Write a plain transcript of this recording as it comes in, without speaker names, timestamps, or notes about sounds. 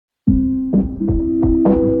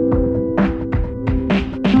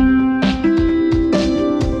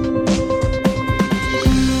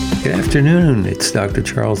afternoon. It's Dr.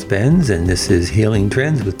 Charles Benz, and this is Healing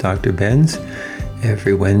Trends with Dr. Benz.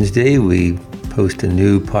 Every Wednesday, we post a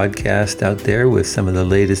new podcast out there with some of the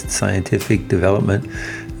latest scientific development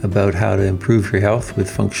about how to improve your health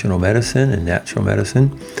with functional medicine and natural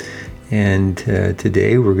medicine. And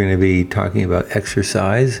today, we're going to be talking about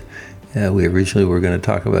exercise. We originally were going to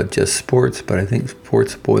talk about just sports, but I think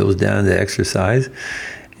sports boils down to exercise.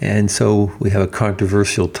 And so we have a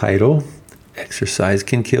controversial title. Exercise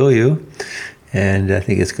can kill you, and I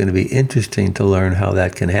think it's going to be interesting to learn how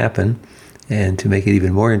that can happen. And to make it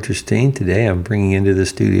even more interesting, today I'm bringing into the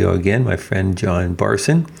studio again my friend John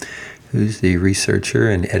Barson, who's the researcher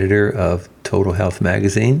and editor of Total Health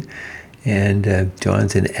Magazine. And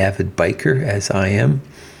John's an avid biker, as I am,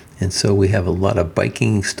 and so we have a lot of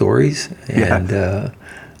biking stories and a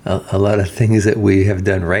lot of things that we have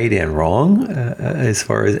done right and wrong as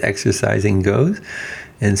far as exercising goes.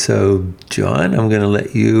 And so, John, I'm going to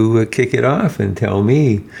let you kick it off and tell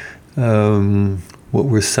me what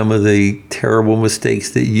were some of the terrible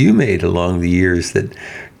mistakes that you made along the years that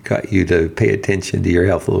got you to pay attention to your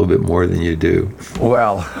health a little bit more than you do.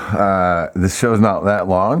 Well, this show's not that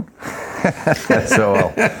long,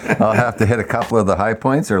 so I'll have to hit a couple of the high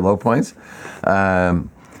points or low points.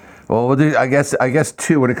 Well, we'll do, I guess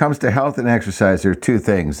two. When it comes to health and exercise, there are two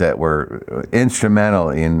things that were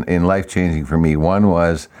instrumental in life-changing for me. One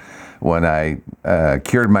was when I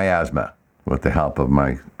cured my asthma with the help of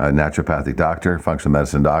my naturopathic doctor, functional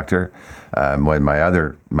medicine doctor. When my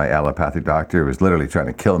allopathic doctor was literally trying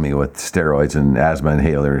to kill me with steroids and asthma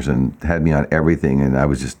inhalers and had me on everything, and I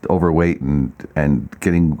was just overweight and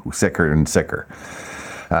getting sicker and sicker.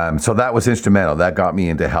 So that was instrumental. That got me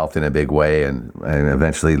into health in a big way, and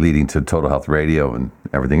eventually leading to Total Health Radio and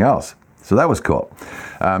everything else. So that was cool.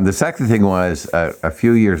 The second thing was a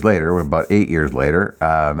few years later, about 8 years later,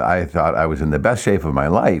 I thought I was in the best shape of my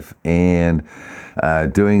life, and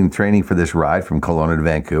doing training for this ride from Kelowna to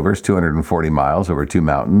Vancouver. It's 240 miles over two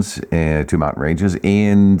mountain ranges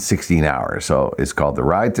in 16 hours. So it's called the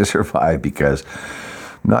Ride to Survive because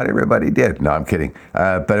not everybody did. No, I'm kidding.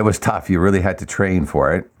 But it was tough. You really had to train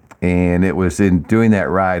for it. And it was in doing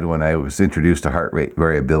that ride when I was introduced to heart rate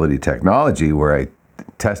variability technology, where I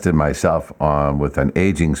tested myself on with an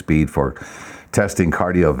aging speed for testing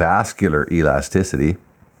cardiovascular elasticity.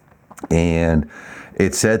 And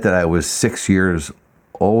it said that I was 6 years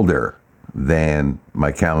older than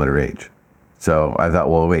my calendar age. So I thought,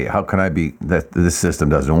 well, wait, how can I be that this system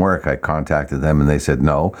doesn't work? I contacted them and they said,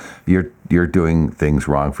 no, you're doing things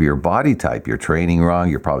wrong for your body type. You're training wrong.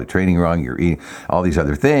 You're probably training wrong. You're eating all these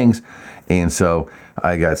other things. And so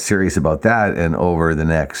I got serious about that. And over the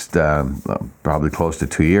next probably close to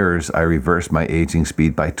 2 years, I reversed my aging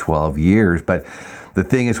speed by 12 years. But the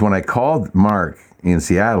thing is, when I called Mark in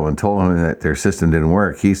Seattle and told him that their system didn't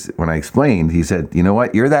work, when I explained, he said, you know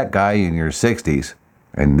what, you're that guy in your 60s.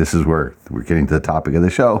 And this is where we're getting to the topic of the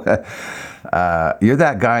show. You're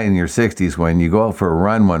that guy in your 60s when you go out for a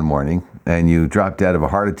run one morning and you drop dead of a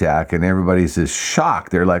heart attack, and everybody's just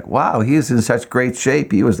shocked. They're like, wow, he is in such great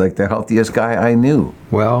shape. He was like the healthiest guy I knew.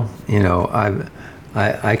 Well, you know,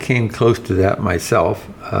 I came close to that myself,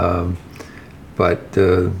 but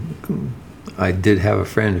I did have a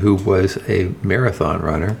friend who was a marathon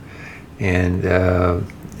runner, and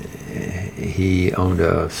he owned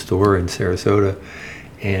a store in Sarasota.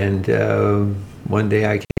 And one day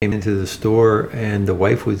I came into the store and the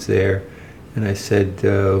wife was there, and I said,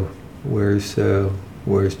 where's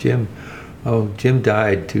Jim? Oh, Jim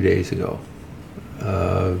died 2 days ago.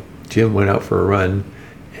 Jim went out for a run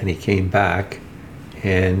and he came back,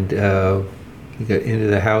 and he got into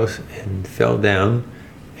the house and fell down,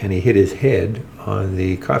 and he hit his head on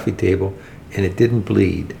the coffee table, and it didn't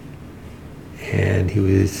bleed. And he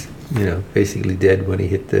was, basically dead when he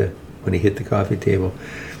hit the coffee table.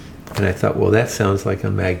 And I thought, well, that sounds like a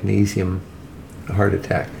magnesium heart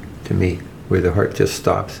attack to me, where the heart just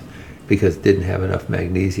stops because it didn't have enough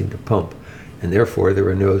magnesium to pump. And therefore, there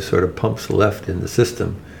were no sort of pumps left in the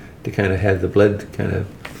system to kind of have the blood kind of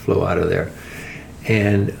flow out of there.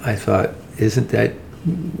 And I thought, isn't that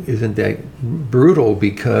brutal?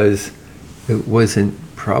 Because it wasn't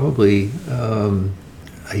probably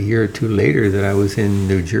a year or two later that I was in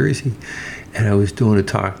New Jersey, and I was doing a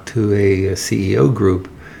talk to a CEO group,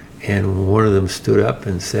 and one of them stood up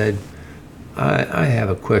and said, I have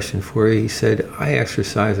a question for you. He said, I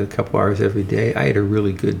exercise a couple hours every day. I ate a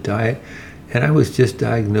really good diet, and I was just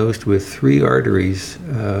diagnosed with 3 arteries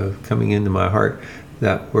coming into my heart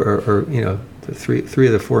that were, three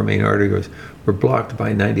of the 4 main arteries were blocked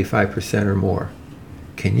by 95% or more.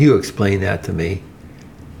 Can you explain that to me?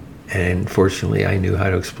 And fortunately, I knew how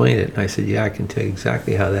to explain it. And I said, yeah, I can tell you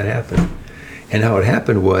exactly how that happened. And how it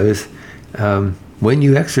happened was, when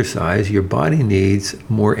you exercise, your body needs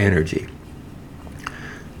more energy.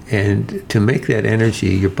 And to make that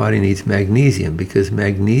energy, your body needs magnesium, because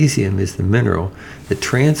magnesium is the mineral that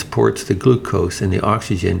transports the glucose and the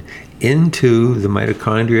oxygen into the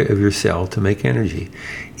mitochondria of your cell to make energy.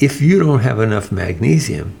 If you don't have enough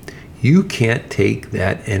magnesium, you can't take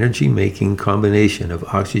that energy-making combination of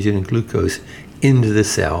oxygen and glucose into the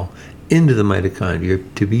cell, into the mitochondria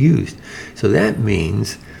to be used. So that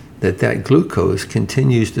means that glucose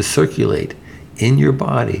continues to circulate in your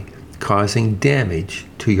body, causing damage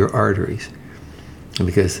to your arteries,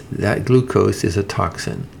 because that glucose is a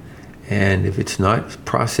toxin, and if it's not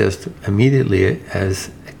processed immediately as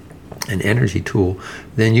an energy tool,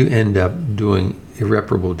 then you end up doing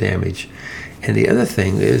irreparable damage. And the other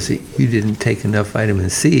thing is that you didn't take enough vitamin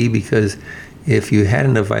C, because if you had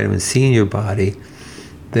enough vitamin C in your body,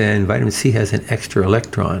 then vitamin C has an extra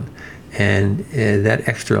electron. And that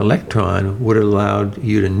extra electron would have allowed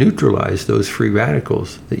you to neutralize those free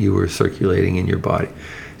radicals that you were circulating in your body.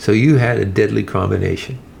 So you had a deadly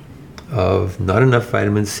combination of not enough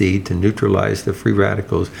vitamin C to neutralize the free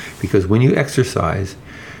radicals, because when you exercise,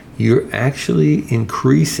 you're actually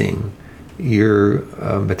increasing your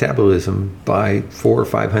metabolism by 400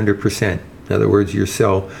 or 500%. In other words, your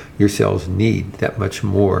cells need that much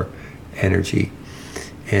more energy.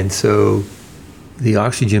 And so the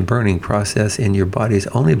oxygen burning process in your body is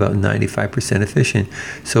only about 95% efficient.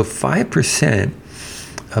 So 5%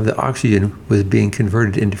 of the oxygen was being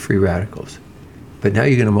converted into free radicals. But now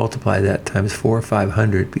you're going to multiply that times 400 or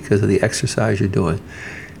 500 because of the exercise you're doing.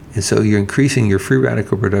 And so you're increasing your free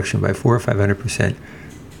radical production by 400 or 500%,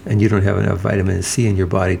 and you don't have enough vitamin C in your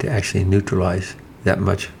body to actually neutralize that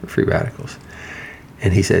much free radicals.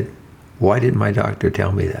 And he said, why didn't my doctor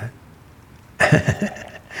tell me that?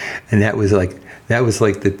 And that was like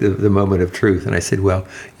the moment of truth. And I said, well,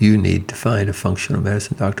 you need to find a functional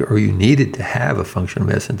medicine doctor, or you needed to have a functional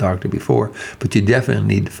medicine doctor before, but you definitely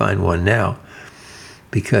need to find one now.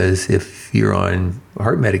 Because if you're on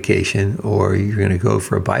heart medication or you're going to go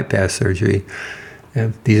for a bypass surgery,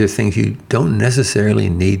 these are things you don't necessarily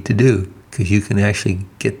need to do, because you can actually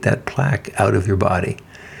get that plaque out of your body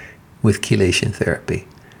with chelation therapy.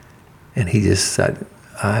 And he just said,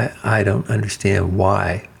 I don't understand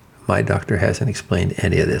why my doctor hasn't explained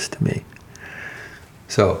any of this to me.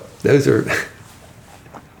 So those are...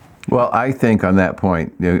 Well, I think on that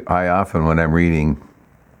point, I often, when I'm reading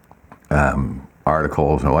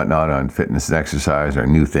articles and whatnot on fitness and exercise or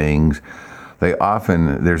new things,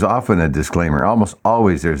 there's often a disclaimer. Almost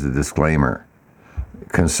always there's a disclaimer.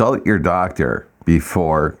 Consult your doctor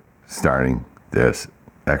before starting this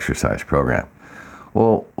exercise program.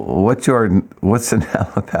 Well, what's an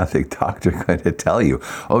allopathic doctor going to tell you?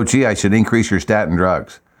 Oh, gee, I should increase your statin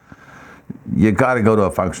drugs. You got to go to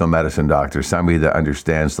a functional medicine doctor, somebody that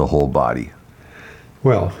understands the whole body.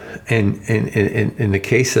 Well, and in the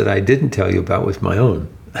case that I didn't tell you about was my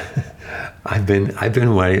own. I've been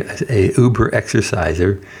a uber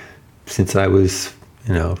exerciser since I was,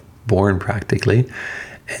 born practically.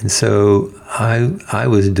 And so I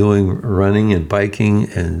was doing running and biking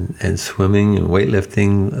and swimming and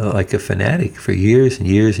weightlifting like a fanatic for years and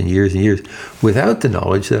years and years and years, without the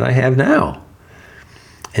knowledge that I have now.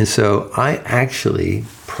 And so I actually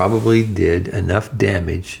probably did enough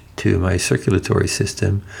damage to my circulatory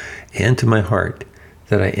system and to my heart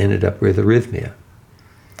that I ended up with arrhythmia.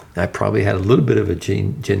 I probably had a little bit of a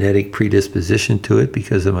genetic predisposition to it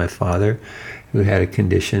because of my father, who had a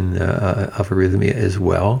condition of arrhythmia as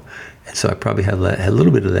well. And so I probably had a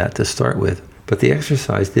little bit of that to start with. But the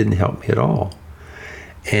exercise didn't help me at all.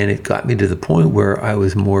 And it got me to the point where I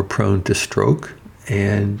was more prone to stroke,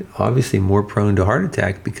 and obviously more prone to heart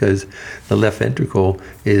attack, because the left ventricle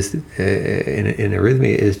is in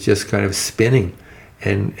arrhythmia is just kind of spinning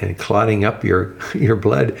and clotting up your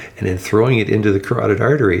blood and then throwing it into the carotid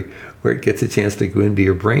artery, where it gets a chance to go into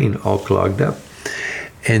your brain all clogged up.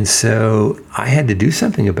 And so I had to do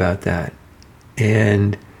something about that.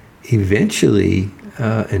 And eventually,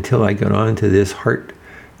 until I got on to this heart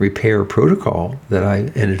repair protocol that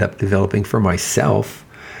I ended up developing for myself,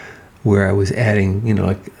 where I was adding,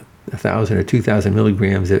 like 1,000 or 2,000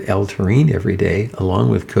 milligrams of L-taurine every day, along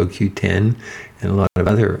with CoQ10 and a lot of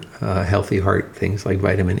other healthy heart things like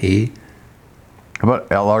vitamin E. How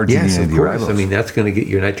about L-arginine? Yes, of course. I mean, that's going to get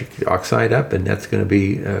your nitric oxide up, and that's going to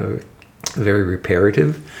be very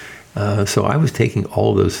reparative. So I was taking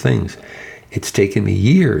all those things. It's taken me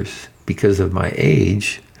years, because of my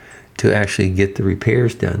age, to actually get the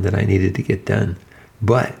repairs done that I needed to get done.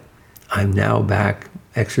 But I'm now back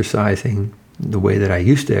exercising the way that I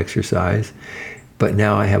used to exercise, but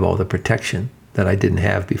now I have all the protection that I didn't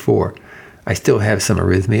have before. I still have some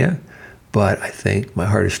arrhythmia, but I think my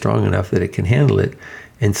heart is strong enough that it can handle it.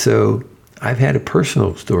 And so I've had a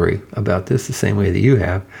personal story about this the same way that you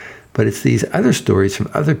have, but it's these other stories from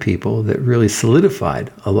other people that really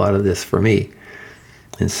solidified a lot of this for me.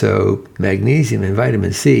 And so magnesium and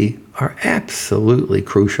vitamin C are absolutely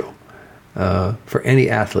crucial for any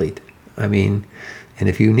athlete. I mean, and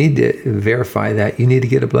if you need to verify that, you need to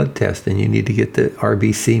get a blood test, and you need to get the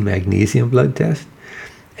RBC magnesium blood test,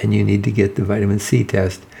 and you need to get the vitamin C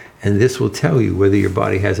test, and this will tell you whether your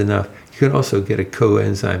body has enough. You can also get a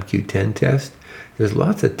coenzyme Q10 test. There's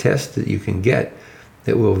lots of tests that you can get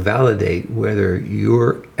that will validate whether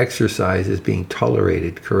your exercise is being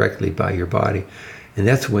tolerated correctly by your body. And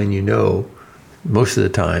that's when you know, most of the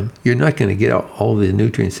time, you're not going to get all the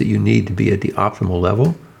nutrients that you need to be at the optimal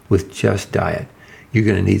level with just diet. You're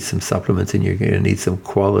going to need some supplements, and you're going to need some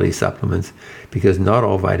quality supplements, because not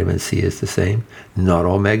all vitamin C is the same. Not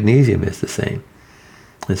all magnesium is the same.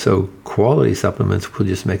 And so quality supplements will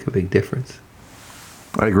just make a big difference.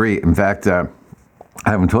 I agree. In fact, I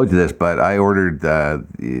haven't told you this, but I ordered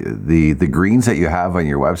the greens that you have on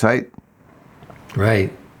your website. Right.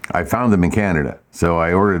 I found them in Canada, so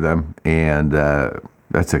I ordered them, and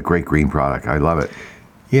that's a great green product. I love it.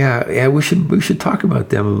 Yeah, we should talk about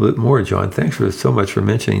them a little bit more, John. Thanks so much for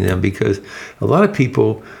mentioning them, because a lot of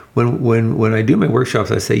people, when I do my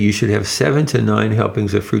workshops, I say you should have 7 to 9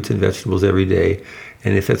 helpings of fruits and vegetables every day,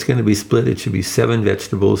 and if it's going to be split, it should be 7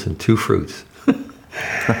 vegetables and 2 fruits,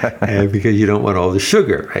 and because you don't want all the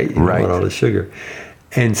sugar, right? You don't want all the sugar.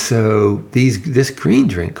 And so this green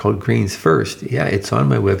drink called Greens First, yeah, it's on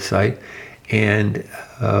my website, and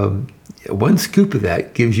 1 scoop of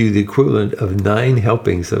that gives you the equivalent of 9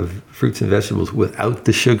 helpings of fruits and vegetables without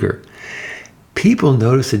the sugar. People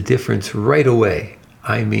notice a difference right away.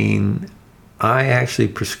 I mean, I actually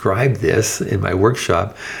prescribed this in my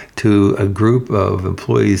workshop to a group of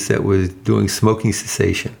employees that was doing smoking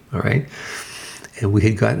cessation, all right? And we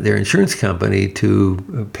had gotten their insurance company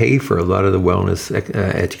to pay for a lot of the wellness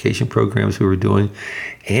education programs we were doing.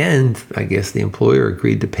 And I guess the employer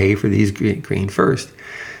agreed to pay for these Green First.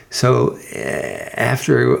 So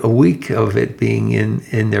after a week of it being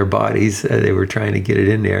in their bodies, they were trying to get it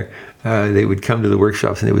in there, they would come to the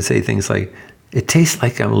workshops and they would say things like, "It tastes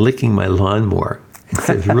like I'm licking my lawnmower."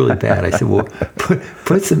 It's really bad. I said, "Well,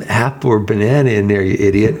 put some apple or banana in there, you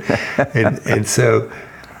idiot." And so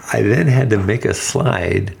I then had to make a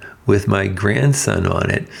slide with my grandson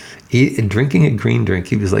on it, drinking a green drink.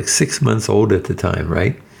 He was like 6 months old at the time,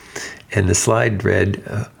 right? And the slide read,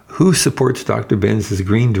 "Who supports Dr. Benz'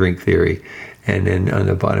 green drink theory?" And then on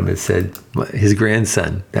the bottom it said, his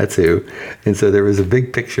grandson, that's who. And so there was a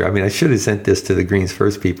big picture. I mean, I should have sent this to the Greens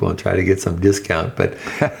First people and try to get some discount. But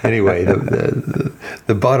anyway,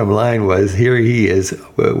 the bottom line was, here he is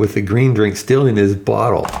with the green drink still in his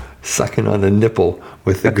bottle, sucking on the nipple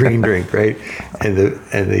with the green drink, right? And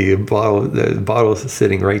the bottle is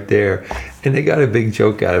sitting right there. And they got a big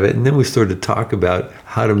joke out of it. And then we started to talk about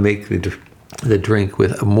how to make the drink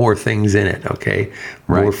with more things in it, okay?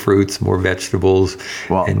 More fruits, more vegetables.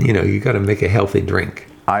 Well, and you got to make a healthy drink.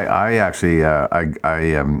 I actually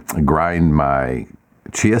grind my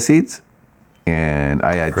chia seeds, and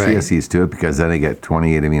I add chia seeds to it because then I get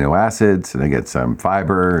 28 amino acids and I get some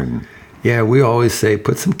fiber. And yeah, we always say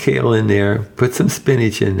put some kale in there, put some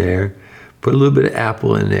spinach in there, put a little bit of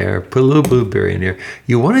apple in there, put a little blueberry in there.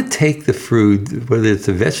 You want to take the fruit, whether it's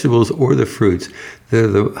the vegetables or the fruits, they're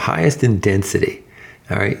the highest in density,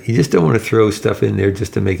 all right? You just don't want to throw stuff in there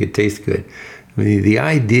just to make it taste good. I mean, the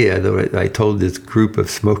idea that I told this group of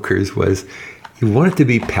smokers was you want it to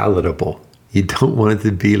be palatable. You don't want it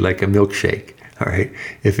to be like a milkshake, all right?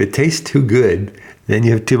 If it tastes too good, then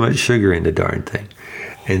you have too much sugar in the darn thing.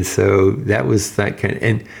 And so that was that kind of,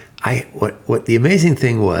 and what the amazing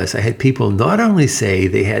thing was, I had people not only say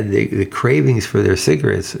they had the cravings for their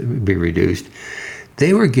cigarettes be reduced,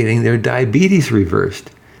 they were getting their diabetes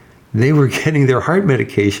reversed. They were getting their heart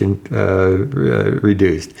medication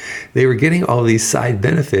reduced. They were getting all these side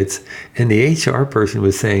benefits, and the HR person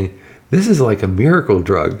was saying, "This is like a miracle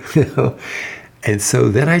drug." And so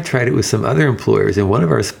then I tried it with some other employers, and one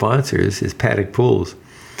of our sponsors is Paddock Pools,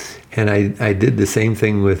 and I did the same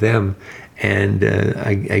thing with them. And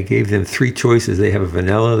I gave them 3 choices. They have a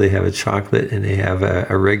vanilla, they have a chocolate, and they have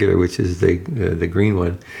a regular, which is the green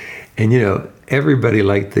one. And everybody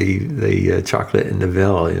liked the chocolate and the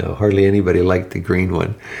vanilla. Hardly anybody liked the green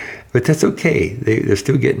one, but that's okay. They're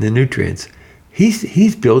still getting the nutrients.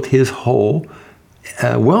 He's built his whole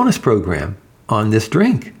wellness program on this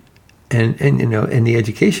drink. and and the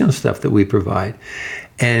educational stuff that we provide.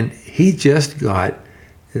 And he just got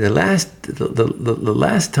the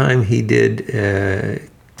last time he did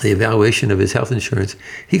the evaluation of his health insurance,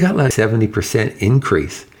 he got like 70%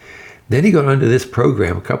 increase. Then he got onto this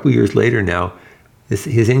program a couple years later now.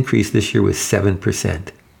 His increase this year was 7%.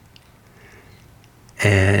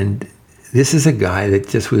 And this is a guy that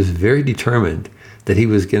just was very determined that he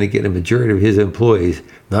was going to get a majority of his employees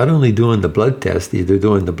not only doing the blood test, they're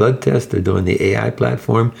doing the blood test, they're doing the AI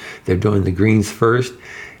platform, they're doing the greens first.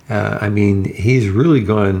 He's really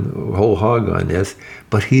gone whole hog on this,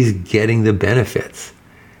 but he's getting the benefits.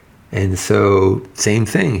 And so, same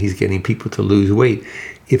thing, he's getting people to lose weight.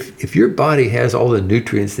 If your body has all the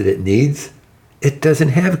nutrients that it needs, it doesn't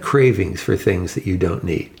have cravings for things that you don't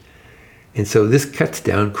need. And so this cuts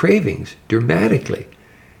down cravings dramatically.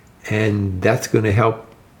 And that's going to help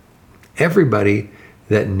everybody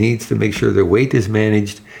that needs to make sure their weight is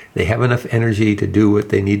managed, they have enough energy to do what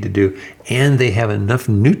they need to do, and they have enough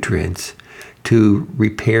nutrients to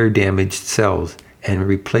repair damaged cells and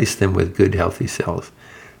replace them with good, healthy cells.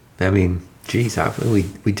 Geez,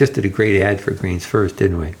 we just did a great ad for Greens First,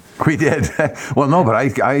 didn't we? We did. Well, no, but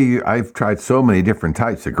I've tried so many different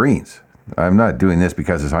types of greens. I'm not doing this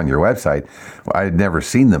because it's on your website. I'd never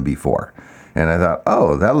seen them before. And I thought,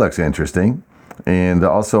 oh, that looks interesting. And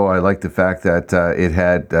also I like the fact that it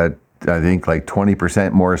had, I think, like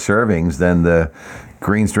 20% more servings than the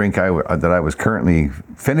greens drink that I was currently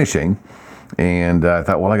finishing. And I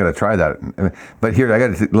thought, well, I got to try that. But here, I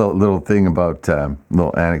got a little thing about,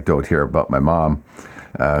 little anecdote here about my mom,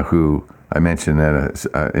 who I mentioned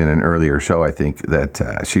in an earlier show, I think,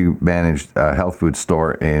 that she managed a health food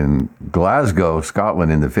store in Glasgow,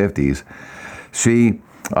 Scotland in the 50s. She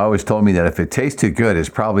always told me that if it tastes too good, it's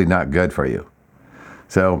probably not good for you.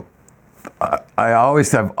 So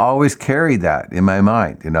I've always carried that in my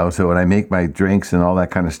mind, So when I make my drinks and all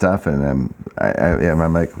that kind of stuff, and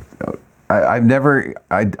I'm like,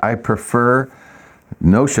 I prefer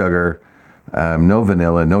no sugar, no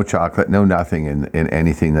vanilla, no chocolate, no nothing in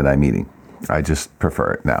anything that I'm eating. I just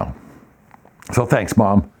prefer it now. So thanks,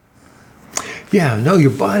 Mom. Yeah, no, your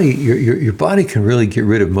body can really get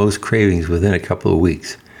rid of most cravings within a couple of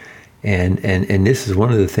weeks. And this is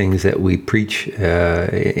one of the things that we preach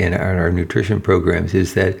in our nutrition programs,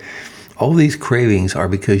 is that all these cravings are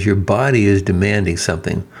because your body is demanding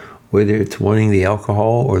something, whether it's wanting the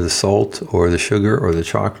alcohol or the salt or the sugar or the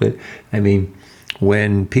chocolate.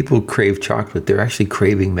 When people crave chocolate, they're actually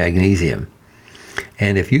craving magnesium.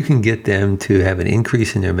 And if you can get them to have an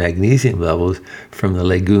increase in their magnesium levels from the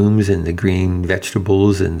legumes and the green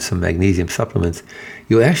vegetables and some magnesium supplements,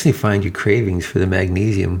 you'll actually find your cravings for the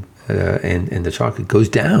magnesium and the chocolate goes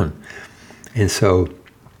down. And so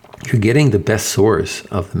you're getting the best source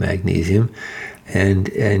of the magnesium,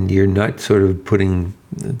 and you're not sort of putting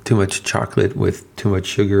too much chocolate with too much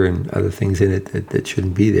sugar and other things in it that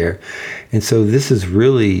shouldn't be there. And so this is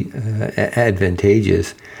really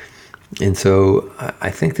advantageous. And so I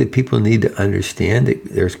think that people need to understand that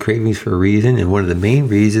there's cravings for a reason, and one of the main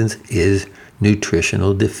reasons is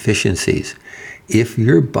nutritional deficiencies. If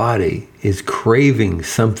your body is craving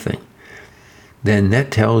something, then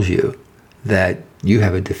that tells you that you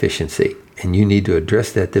have a deficiency, and you need to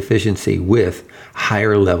address that deficiency with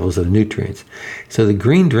higher levels of nutrients. So the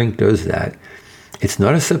green drink does that. It's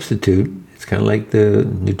not a substitute. It's kind of like the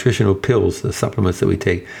nutritional pills, the supplements that we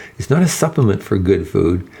take. It's not a supplement for good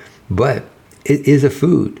food, but it is a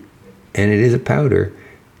food, and it is a powder,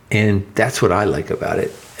 and that's what I like about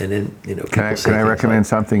it. And then, can I recommend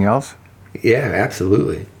something else? Yeah,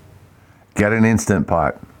 absolutely. Get an Instant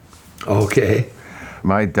Pot. Okay.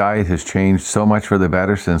 My diet has changed so much for the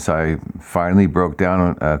better since I finally broke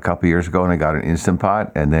down a couple years ago and I got an Instant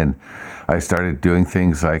Pot. And then I started doing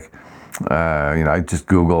things like, I just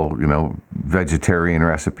Google, vegetarian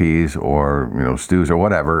recipes or, stews or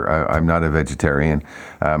whatever. I'm not a vegetarian.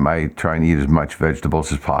 I try and eat as much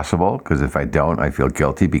vegetables as possible, because if I don't, I feel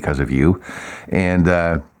guilty because of you.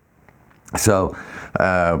 And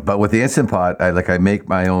but with the Instant Pot, I make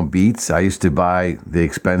my own beets. I used to buy the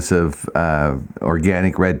expensive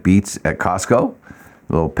organic red beets at Costco,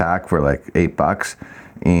 a little pack for like $8.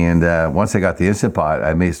 And once I got the Instant Pot,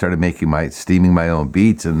 I started steaming my own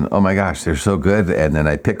beets, and oh my gosh, they're so good. And then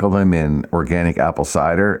I pickle them in organic apple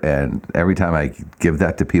cider, and every time I give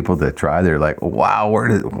that to people to try, they're like, wow,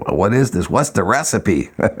 what is this? What's the recipe?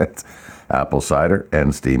 Apple cider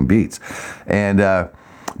and steamed beets. And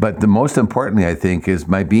but the most importantly, I think, is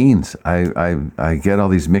my beans. I get all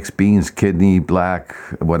these mixed beans, kidney, black,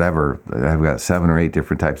 whatever. I've got 7 or 8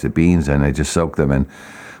 different types of beans, and I just soak them. And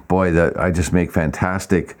boy, I just make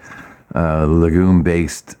fantastic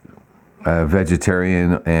legume-based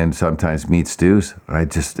vegetarian and sometimes meat stews.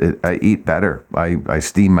 I eat better. I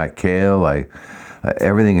steam my kale.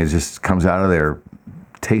 Everything just comes out of there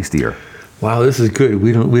tastier. Wow, this is good.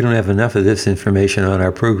 We don't have enough of this information on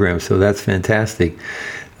our program, so that's fantastic.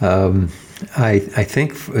 I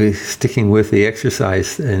think sticking with the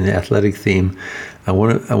exercise and athletic theme, I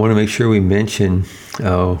want to make sure we mention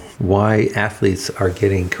why athletes are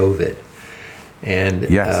getting COVID. And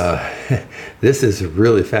yes. This is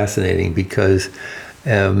really fascinating because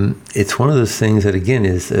it's one of those things that, again,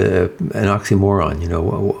 is an oxymoron. You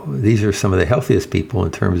know, these are some of the healthiest people in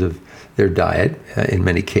terms of their diet in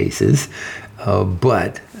many cases.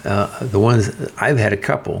 But the ones, I've had a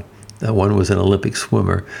couple. One was an Olympic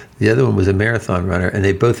swimmer. The other one was a marathon runner. And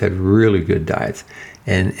they both had really good diets.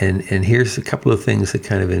 And here's a couple of things that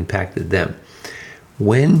kind of impacted them.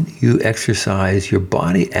 When you exercise, your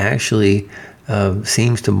body actually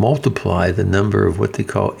seems to multiply the number of what they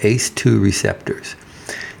call ACE2 receptors.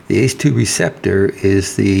 The ACE2 receptor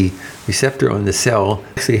is the receptor on the cell,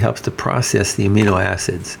 actually helps to process the amino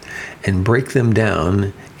acids and break them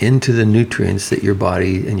down into the nutrients that your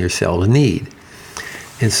body and your cells need.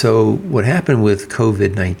 And so what happened with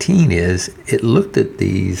COVID-19 is it looked at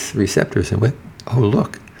these receptors and went, oh,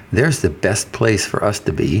 look, there's the best place for us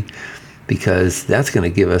to be, because that's going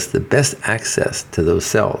to give us the best access to those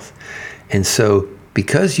cells. And so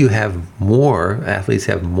because athletes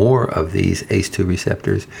have more of these ACE2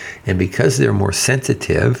 receptors, and because they're more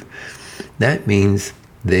sensitive, that means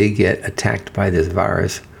they get attacked by this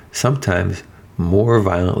virus sometimes more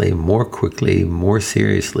violently, more quickly, more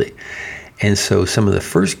seriously. And so some of the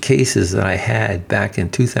first cases that I had back in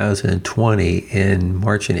 2020 in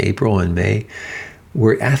March and April and May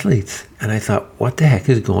were athletes. And I thought, what the heck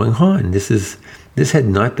is going on? This had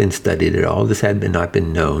not been studied at all. This had not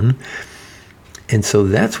been known. And so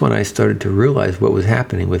that's when I started to realize what was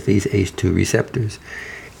happening with these ACE2 receptors.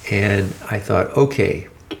 And I thought, okay,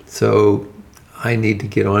 so I need to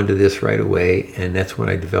get onto this right away. And that's when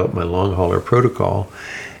I developed my long hauler protocol.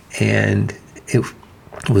 And it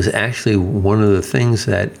was actually one of the things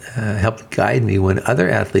that helped guide me when other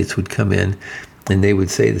athletes would come in and they would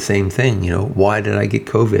say the same thing, why did I get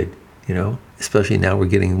COVID? Especially now we're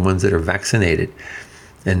getting ones that are vaccinated.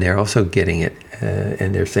 And they're also getting it,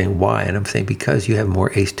 and they're saying, why? And I'm saying, because you have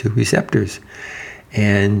more ACE2 receptors.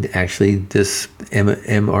 And actually, this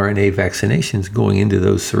mRNA vaccination is going into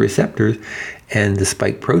those receptors, and the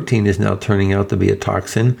spike protein is now turning out to be a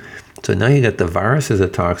toxin. So now you got the virus as a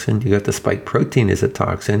toxin, you got the spike protein as a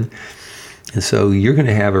toxin, and so you're going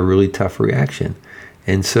to have a really tough reaction.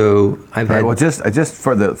 And so I've had... Well, just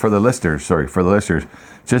for the listeners,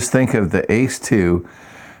 just think of the ACE2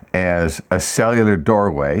 as a cellular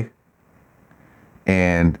doorway,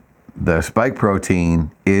 and the spike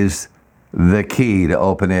protein is the key to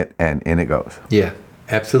open it, and in it goes. Yeah,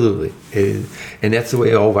 absolutely. And that's the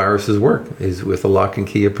way all viruses work, is with a lock and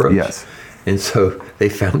key approach. Yes. And so they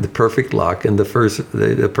found the perfect lock and the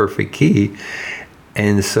perfect key.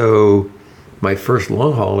 And so my first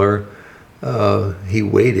long hauler, he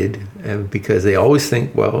waited, because they always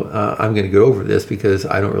think, I'm going to get over this because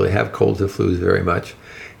I don't really have colds and flus very much.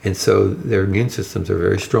 And so their immune systems are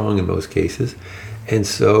very strong in most cases. And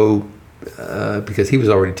so because he was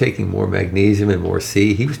already taking more magnesium and more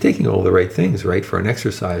C, he was taking all the right things, right, for an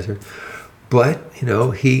exerciser. But,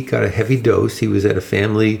 he got a heavy dose. He was at a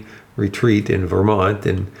family retreat in Vermont,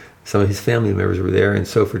 and some of his family members were there. And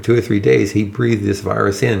so for 2 or 3 days, he breathed this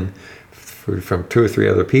virus in from 2 or 3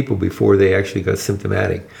 other people before they actually got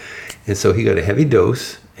symptomatic. And so he got a heavy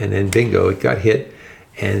dose, and then bingo, it got hit.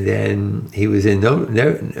 And then he was in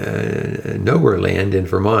nowhere land in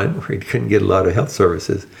Vermont, where he couldn't get a lot of health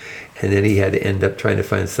services. And then he had to end up trying to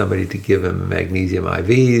find somebody to give him magnesium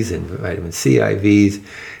IVs and vitamin C IVs.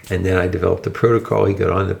 And then I developed a protocol. He got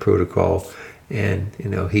on the protocol, and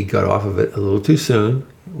he got off of it a little too soon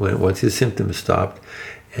once his symptoms stopped.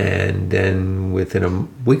 And then within a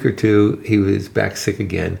week or two, he was back sick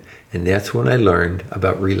again. And that's when I learned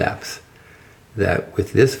about relapse. That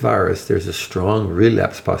with this virus, there's a strong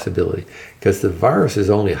relapse possibility, because the viruses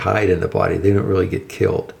only hide in the body. They don't really get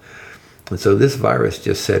killed. And so this virus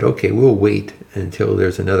just said, okay, we'll wait until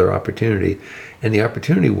there's another opportunity. And the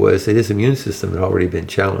opportunity was that his immune system had already been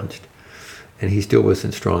challenged, and he still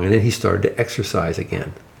wasn't strong. And then he started to exercise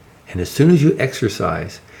again. And as soon as you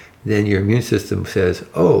exercise, then your immune system says,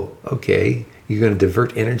 oh, okay, you're going to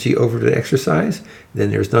divert energy over to exercise?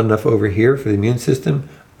 Then there's not enough over here for the immune system?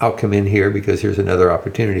 I'll come in here because here's another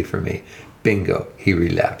opportunity for me. Bingo, he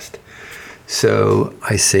relapsed. So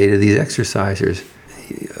I say to these exercisers,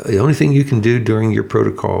 the only thing you can do during your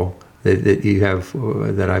protocol that you have,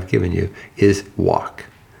 that I've given you, is walk.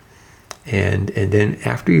 And then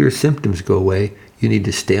after your symptoms go away, you need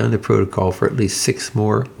to stay on the protocol for at least 6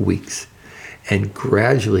 more weeks and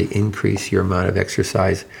gradually increase your amount of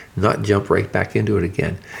exercise, not jump right back into it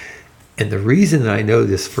again. And the reason that I know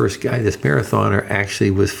this first guy, this marathoner,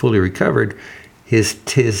 actually was fully recovered, his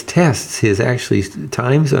tests, his actually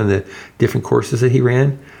times on the different courses that he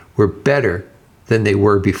ran were better than they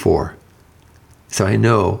were before. So I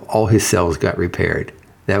know all his cells got repaired.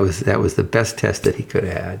 That was the best test that he could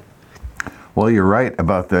have had. Well, you're right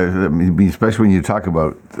about especially when you talk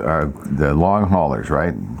about the long haulers,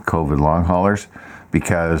 right? COVID long haulers,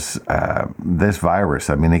 because this virus,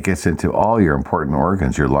 I mean, it gets into all your important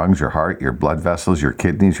organs, your lungs, your heart, your blood vessels, your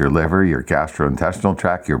kidneys, your liver, your gastrointestinal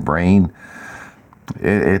tract, your brain.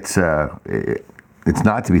 It's not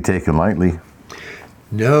to be taken lightly.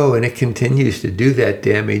 No, and it continues to do that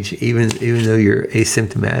damage even though you're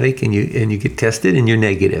asymptomatic and you get tested and you're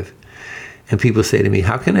negative. And people say to me,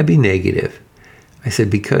 how can I be negative? I said,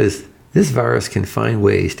 because this virus can find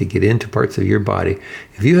ways to get into parts of your body.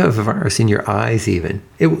 If you have a virus in your eyes even,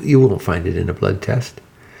 you won't find it in a blood test.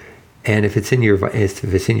 And if it's in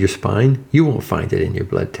your spine, you won't find it in your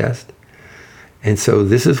blood test. And so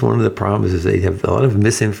this is one of the problems, is they have a lot of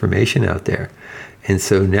misinformation out there. And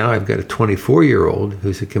so now I've got a 24-year-old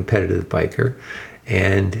who's a competitive biker,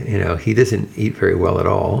 and he doesn't eat very well at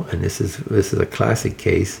all. And this is a classic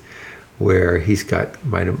case where he's got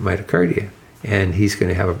myocardia, and he's going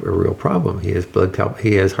to have a real problem. He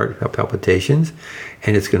has heart palpitations,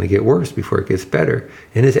 and it's going to get worse before it gets better.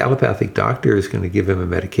 And his allopathic doctor is going to give him a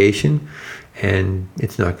medication, and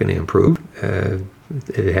it's not going to improve.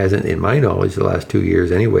 It hasn't, in my knowledge, the last 2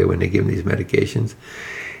 years anyway, when they give him these medications.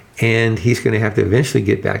 And he's going to have to eventually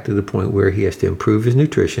get back to the point where he has to improve his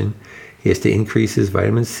nutrition. He has to increase his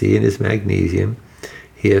vitamin C and his magnesium.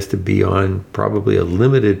 He has to be on probably a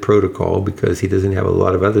limited protocol because he doesn't have a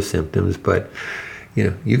lot of other symptoms. But,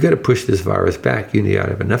 you've got to push this virus back. You need to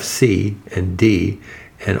have enough C and D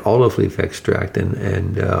and olive leaf extract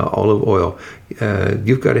and olive oil.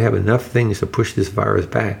 You've got to have enough things to push this virus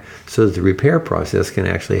back so that the repair process can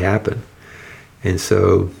actually happen. And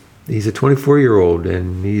so he's a 24-year-old,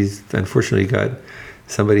 and he's unfortunately got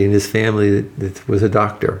somebody in his family that was a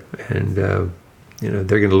doctor. And,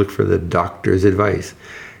 they're going to look for the doctor's advice.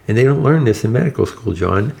 And they don't learn this in medical school,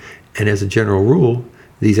 John. And as a general rule,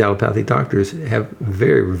 these allopathic doctors have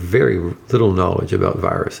very, very little knowledge about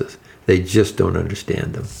viruses. They just don't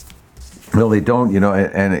understand them. No, they don't,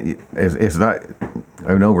 and it's not,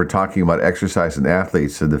 I know we're talking about exercise and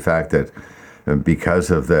athletes and the fact that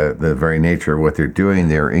because of the very nature of what they're doing,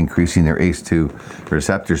 they're increasing their ACE2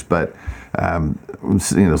 receptors. But,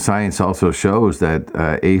 science also shows that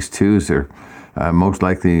ACE2s are most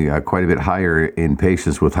likely quite a bit higher in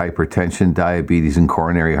patients with hypertension, diabetes, and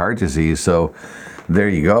coronary heart disease. So there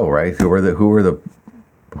you go, right? Who are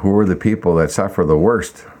the people that suffer the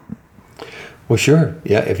worst? Well, sure.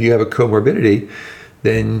 Yeah, if you have a comorbidity,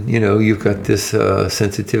 then, you've got this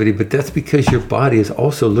sensitivity. But that's because your body is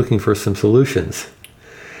also looking for some solutions.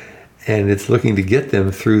 And it's looking to get them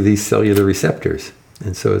through these cellular receptors.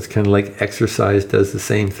 And so it's kind of like exercise does the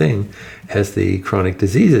same thing as the chronic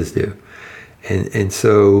diseases do. And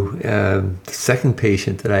so the second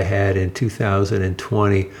patient that I had in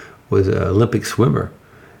 2020 was an Olympic swimmer.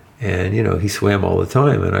 And, he swam all the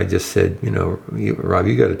time. And I just said, Rob,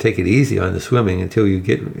 you got to take it easy on the swimming until you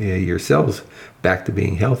get your cells back to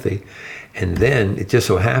being healthy. And then it just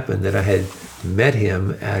so happened that I had met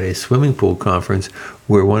him at a swimming pool conference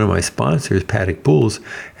where one of my sponsors, Paddock Pools,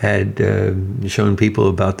 had shown people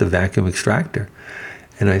about the vacuum extractor.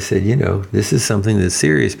 And I said, this is something that's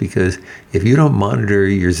serious, because if you don't monitor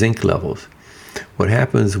your zinc levels, what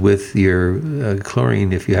happens with your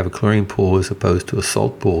chlorine, if you have a chlorine pool as opposed to a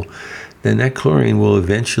salt pool, then that chlorine will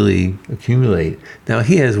eventually accumulate. Now,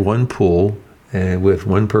 he has one pool with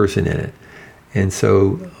one person in it. And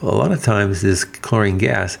so a lot of times this chlorine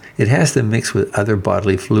gas, it has to mix with other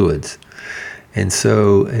bodily fluids. And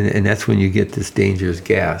so, and that's when you get this dangerous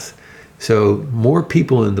gas. So more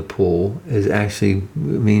people in the pool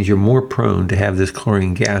means you're more prone to have this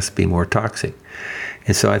chlorine gas be more toxic.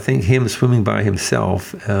 And so I think him swimming by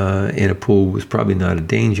himself in a pool was probably not a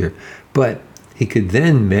danger. But he could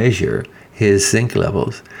then measure his zinc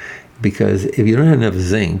levels, because if you don't have enough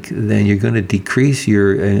zinc, then you're going to decrease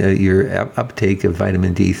your uptake of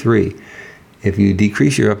vitamin D3. If you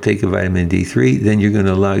decrease your uptake of vitamin D3, then you're going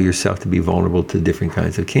to allow yourself to be vulnerable to different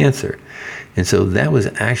kinds of cancer. And so that was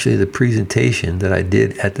actually the presentation that I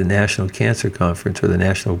did at the National Cancer Conference, or the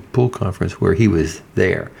National Pool Conference, where he was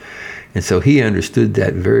there. And so he understood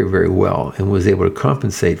that very, very well and was able to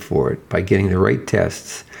compensate for it by getting the right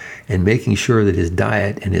tests and making sure that his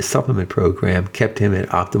diet and his supplement program kept him at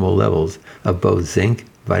optimal levels of both zinc,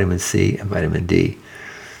 vitamin C, and vitamin D.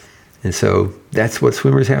 And so that's what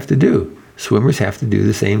swimmers have to do. Swimmers have to do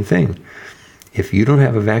the same thing. If you don't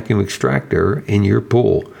have a vacuum extractor in your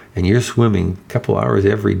pool and you're swimming a couple hours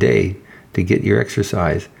every day to get your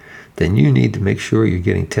exercise, then you need to make sure you're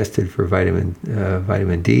getting tested for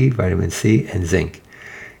vitamin D, vitamin C, and zinc.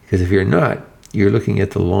 Because if you're not, you're looking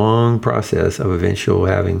at the long process of eventual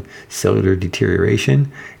having cellular deterioration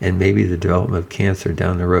and maybe the development of cancer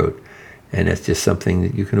down the road. And that's just something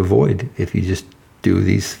that you can avoid if you just do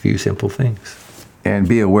these few simple things. And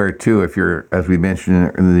be aware too, if you're, as we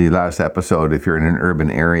mentioned in the last episode, if you're in an urban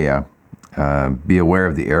area, be aware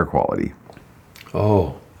of the air quality.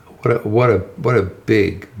 Oh, what a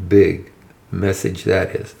big, big message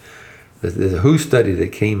that is. The WHO study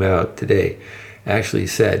that came out today actually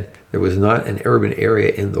said there was not an urban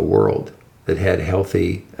area in the world that had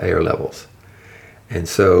healthy air levels. And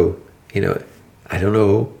so, I don't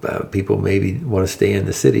know, people maybe want to stay in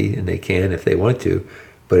the city, and they can if they want to,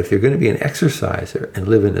 but if you're going to be an exerciser and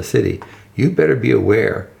live in the city, you better be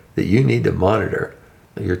aware that you need to monitor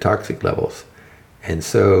your toxic levels. And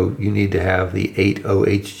so you need to have the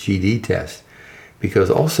 8-OHGD test, because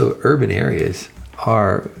also urban areas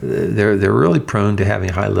they're really prone to having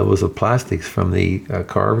high levels of plastics from the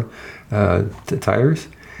carb tires.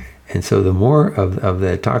 And so the more of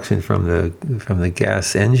the toxin from the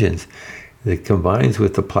gas engines that combines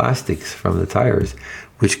with the plastics from the tires,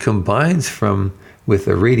 which combines with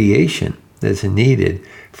the radiation that's needed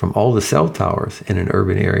from all the cell towers in an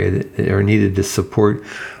urban area that are needed to support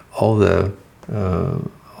all the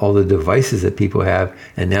devices that people have,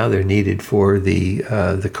 and now they're needed for the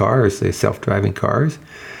cars, the self-driving cars.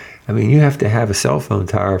 I mean, you have to have a cell phone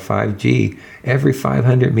tower, 5G, every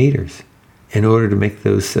 500 meters in order to make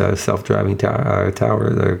those self-driving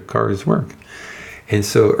cars work. And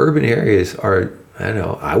so urban areas are,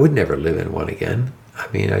 I would never live in one again. I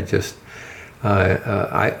mean,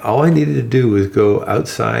 all I needed to do was go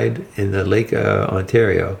outside in the Lake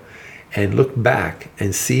Ontario and look back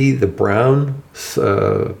and see the brown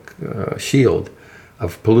shield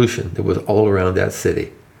of pollution that was all around that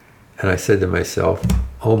city. And I said to myself,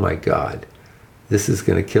 oh my God, this is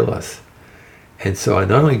going to kill us. And so I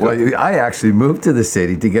not only I actually moved to the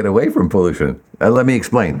city to get away from pollution. Let me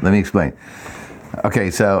explain.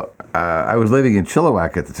 Okay, so I was living in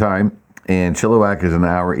Chilliwack at the time, and Chilliwack is an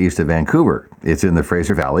hour east of Vancouver. It's in the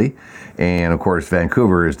Fraser Valley, and of course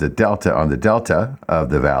Vancouver is the delta of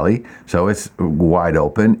the valley, so it's wide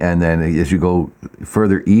open. And then as you go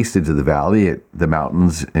further east into the valley, the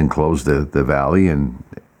mountains enclose the valley and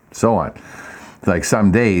so on. Like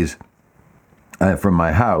some days from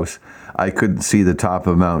my house, I couldn't see the top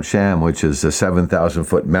of Mount Sham, which is a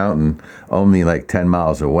 7,000-foot mountain, only like 10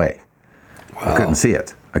 miles away. Wow. I couldn't see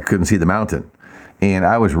it. I couldn't see the mountain. And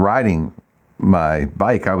I was riding my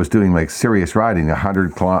bike. I was doing like serious riding,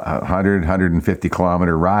 150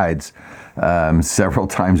 kilometer rides several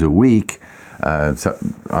times a week, so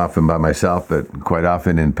often by myself, but quite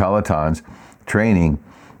often in Pelotons training.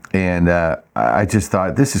 And I just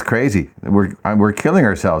thought, this is crazy. We're killing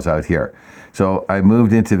ourselves out here. So I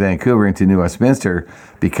moved into Vancouver, into New Westminster,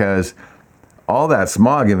 because all that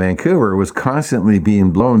smog in Vancouver was constantly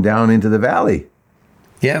being blown down into the valley.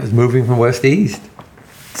 Yeah, it was moving from west to east.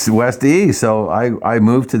 West to east. So I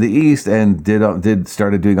moved to the east and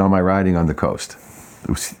started doing all my riding on the coast. It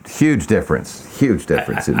was huge difference.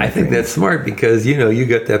 I think that's smart, because you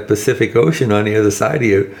got that Pacific Ocean on the other side of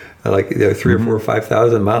you, like 3 or 4 or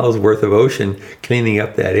 5,000 miles worth of ocean cleaning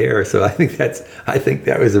up that air. So I think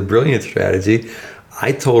that was a brilliant strategy.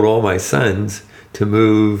 I told all my sons to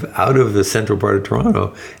move out of the central part of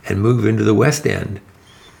Toronto and move into the West End.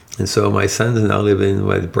 And so my sons now live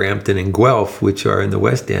in Brampton and Guelph, which are in the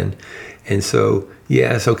West End. And so,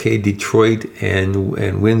 yes, okay, Detroit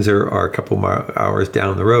and Windsor are a couple more hours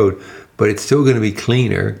down the road, but it's still going to be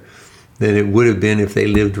cleaner than it would have been if they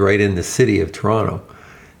lived right in the city of Toronto.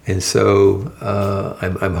 And so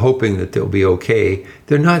I'm hoping that they'll be okay.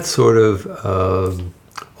 They're not sort of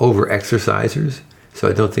over-exercisers, so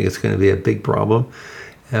I don't think it's going to be a big problem.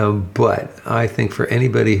 But I think for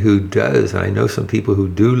anybody who does, and I know some people who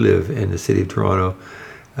do live in the city of Toronto,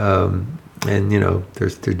 and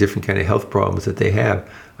there's different kind of health problems that they have,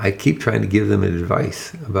 I keep trying to give them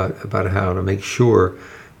advice about how to make sure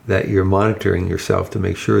that you're monitoring yourself to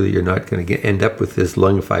make sure that you're not going to end up with this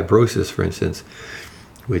lung fibrosis, for instance,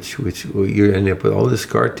 which you end up with all this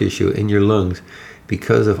scar tissue in your lungs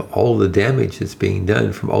because of all the damage that's being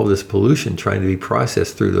done from all this pollution trying to be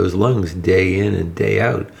processed through those lungs day in and day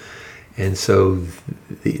out. And so,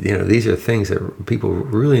 these are things that people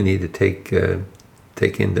really need to take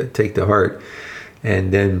to heart.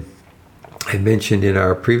 And then I mentioned in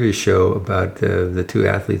our previous show about the two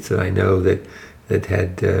athletes that I know that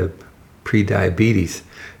had pre-diabetes,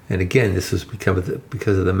 and again, this was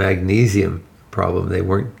because of the magnesium problem. They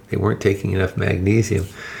weren't taking enough magnesium,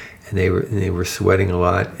 and they were sweating a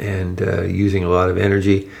lot and using a lot of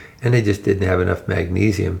energy, and they just didn't have enough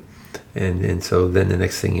magnesium, and so then the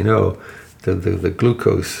next thing you know, the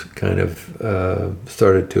glucose kind of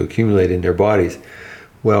started to accumulate in their bodies.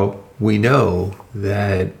 Well, we know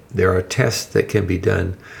that there are tests that can be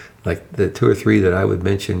done, like the 2 or 3 that I would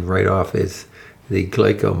mention right off is the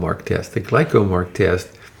GlycoMark test. The GlycoMark test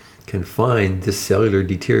can find this cellular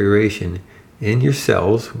deterioration in your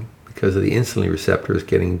cells because of the insulin receptors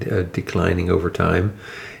getting declining over time,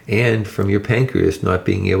 and from your pancreas not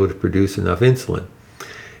being able to produce enough insulin.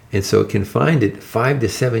 And so it can find it 5 to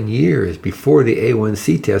 7 years before the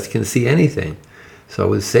A1C test can see anything. So I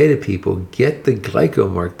would say to people, get the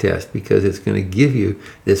GlycoMark test because it's going to give you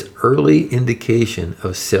this early indication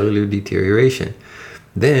of cellular deterioration.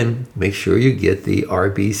 Then make sure you get the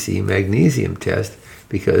RBC magnesium test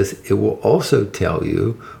because it will also tell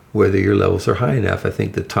you whether your levels are high enough. I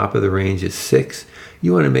think the top of the range is 6.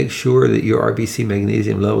 You want to make sure that your RBC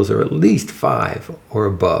magnesium levels are at least 5 or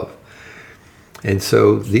above. And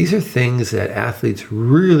so these are things that athletes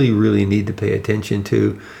really, really need to pay attention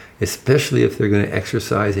to, especially if they're going to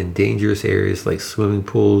exercise in dangerous areas like swimming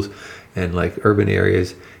pools and like urban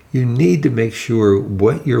areas. You need to make sure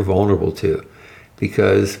what you're vulnerable to,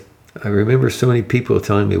 because I remember so many people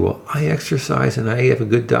telling me, well, I exercise and I have a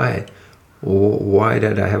good diet. Well, why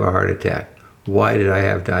did I have a heart attack? Why did I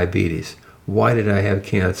have diabetes? Why did I have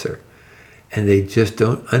cancer? And they just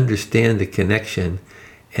don't understand the connection,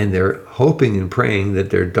 and they're hoping and praying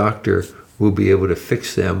that their doctor will be able to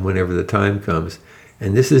fix them whenever the time comes.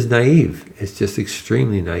 And this is naive. It's just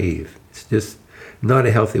extremely naive. It's just not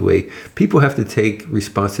a healthy way. People have to take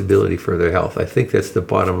responsibility for their health. I think that's the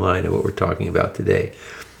bottom line of what we're talking about today.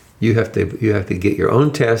 You have to get your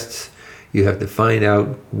own tests. You have to find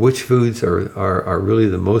out which foods are really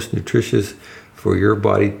the most nutritious for your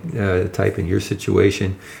body type and your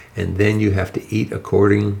situation, and then you have to eat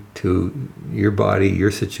according to your body,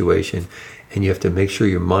 your situation, and you have to make sure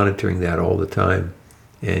you're monitoring that all the time.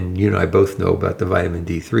 And you and I both know about the vitamin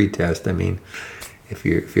D3 test. I mean, if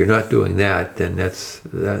you're not doing that, then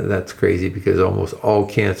that's crazy, because almost all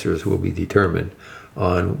cancers will be determined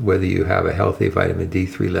on whether you have a healthy vitamin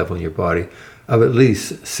D3 level in your body of at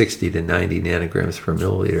least 60 to 90 nanograms per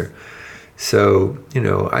milliliter. So,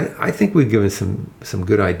 I think we've given some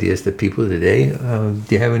good ideas to people today. Do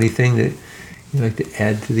you have anything that you'd like to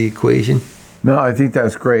add to the equation? No, I think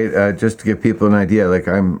that's great. Just to give people an idea, like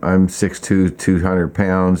I'm 6'2", 200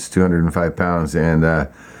 pounds, 205 pounds, and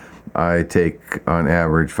I take on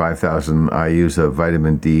average 5,000 IUs of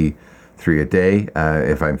vitamin D3 a day.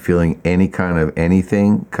 If I'm feeling any kind of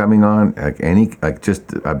anything coming on, like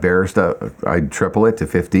just a bare stuff, I'd triple it to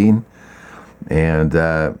 15. And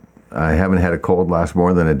I haven't had a cold last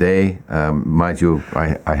more than a day. Mind you,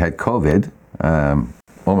 I had COVID,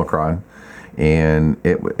 Omicron, and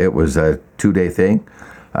it was a 2-day thing.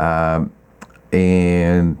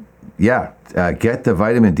 Get the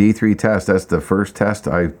vitamin D3 test. That's the first test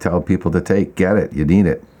I tell people to take. Get it. You need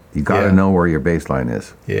it. You got to know where your baseline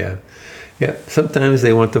is. Yeah. Yeah, sometimes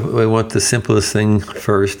they want the simplest thing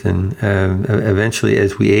first, and eventually,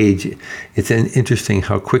 as we age, it's interesting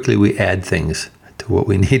how quickly we add things to what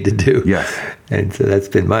we need to do. Yes. And so that's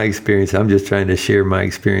been my experience. I'm just trying to share my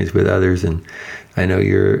experience with others, and I know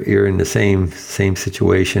you're in the same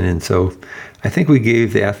situation. And so I think we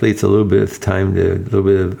gave the athletes a little bit of time, a little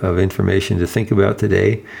bit of information to think about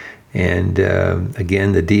today. And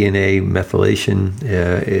again, the DNA methylation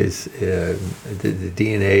is the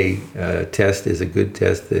DNA test is a good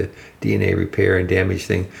test. The DNA repair and damage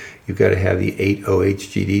thing, you've got to have the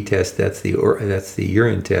 8-OHGD test. That's the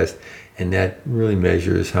urine test, and that really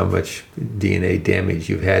measures how much DNA damage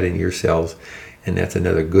you've had in your cells. And that's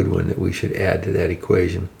another good one that we should add to that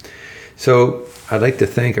equation. So I'd like to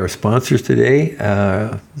thank our sponsors today.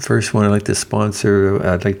 First one I'd like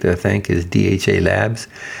to thank is DHA Labs.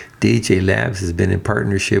 DHA Labs has been in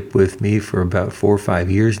partnership with me for about 4 or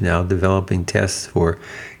 5 years now, developing tests for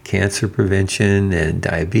cancer prevention and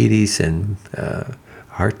diabetes and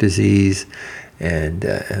heart disease and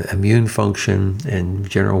immune function and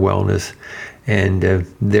general wellness. And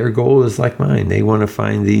their goal is like mine. They want to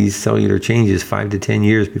find these cellular changes 5 to 10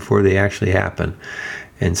 years before they actually happen.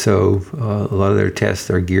 And so a lot of their tests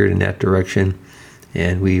are geared in that direction.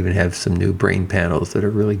 And we even have some new brain panels that are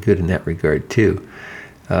really good in that regard too.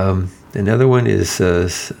 Another one is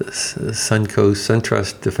SunTrust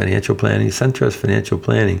Financial Planning. SunTrust Financial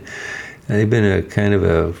Planning, they've been a kind of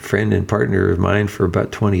a friend and partner of mine for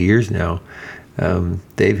about 20 years now.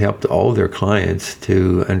 They've helped all their clients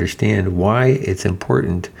to understand why it's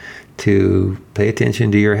important to pay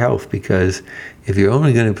attention to your health, because if you're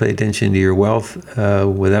only going to pay attention to your wealth,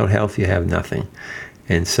 without health you have nothing.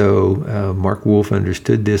 And so Mark Wolf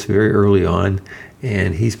understood this very early on,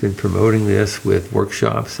 and he's been promoting this with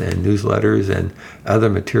workshops and newsletters and other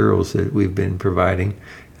materials that we've been providing.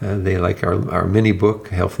 They like our mini book,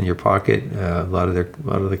 Health in Your Pocket. A lot of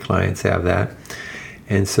the clients have that.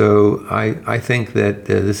 And so I think that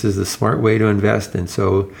this is the smart way to invest. And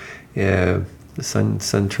so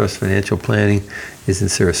SunTrust Financial Planning is in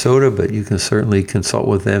Sarasota, but you can certainly consult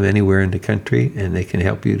with them anywhere in the country, and they can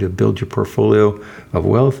help you to build your portfolio of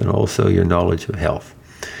wealth and also your knowledge of health.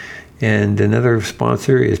 And another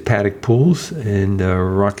sponsor is Paddock Pools in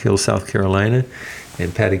Rock Hill, South Carolina.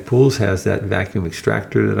 And Paddock Pools has that vacuum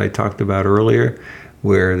extractor that I talked about earlier,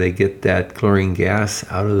 where they get that chlorine gas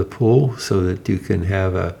out of the pool so that you can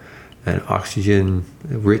have an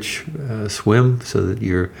oxygen-rich swim, so that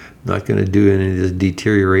you're not going to do any of this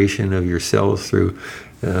deterioration of your cells through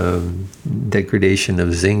degradation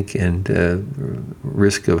of zinc and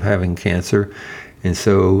risk of having cancer. And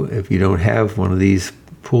so if you don't have one of these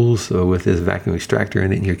pools with this vacuum extractor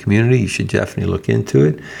in it in your community, you should definitely look into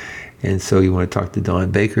it. And so you want to talk to Don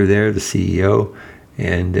Baker there, the CEO,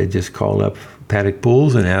 and just call up Paddock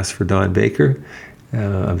Pools and ask for Don Baker.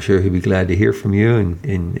 I'm sure he'd be glad to hear from you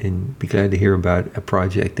and be glad to hear about a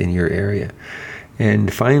project in your area.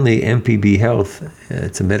 And finally, MPB Health.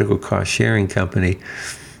 It's a medical cost sharing company.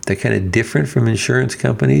 They're kind of different from insurance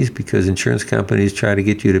companies, because insurance companies try to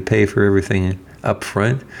get you to pay for everything up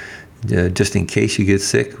front, just in case you get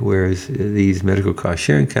sick, whereas these medical cost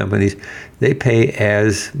sharing companies, they pay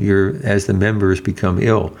as the members become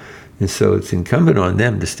ill. And so it's incumbent on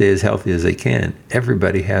them to stay as healthy as they can.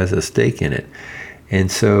 Everybody has a stake in it. And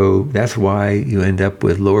so that's why you end up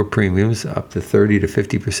with lower premiums, up to 30 to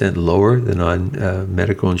 50% lower than on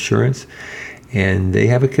medical insurance. And they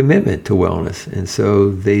have a commitment to wellness. And so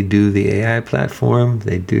they do the AI platform,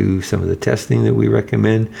 they do some of the testing that we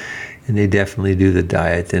recommend, and they definitely do the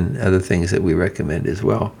diet and other things that we recommend as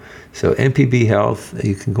well. So MPB Health,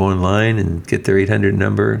 you can go online and get their 800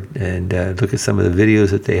 number and look at some of the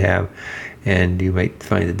videos that they have, and you might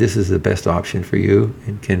find that this is the best option for you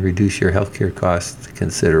and can reduce your healthcare costs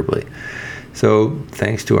considerably. So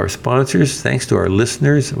thanks to our sponsors, thanks to our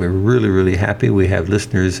listeners. We're really, really happy. We have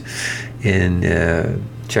listeners in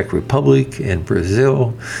Czech Republic and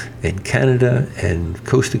Brazil and Canada and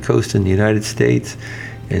coast to coast in the United States.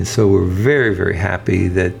 And so we're very, very happy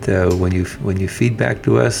that when you feedback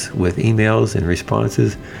to us with emails and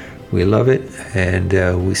responses, we love it. And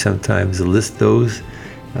we sometimes list those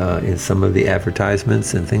in some of the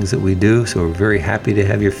advertisements and things that we do. So we're very happy to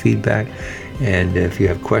have your feedback. And if you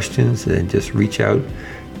have questions, then just reach out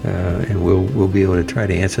and we'll be able to try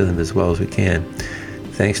to answer them as well as we can.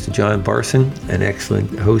 Thanks to John Barson, an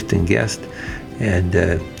excellent host and guest. And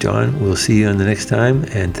John, we'll see you on the next time.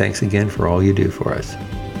 And thanks again for all you do for us.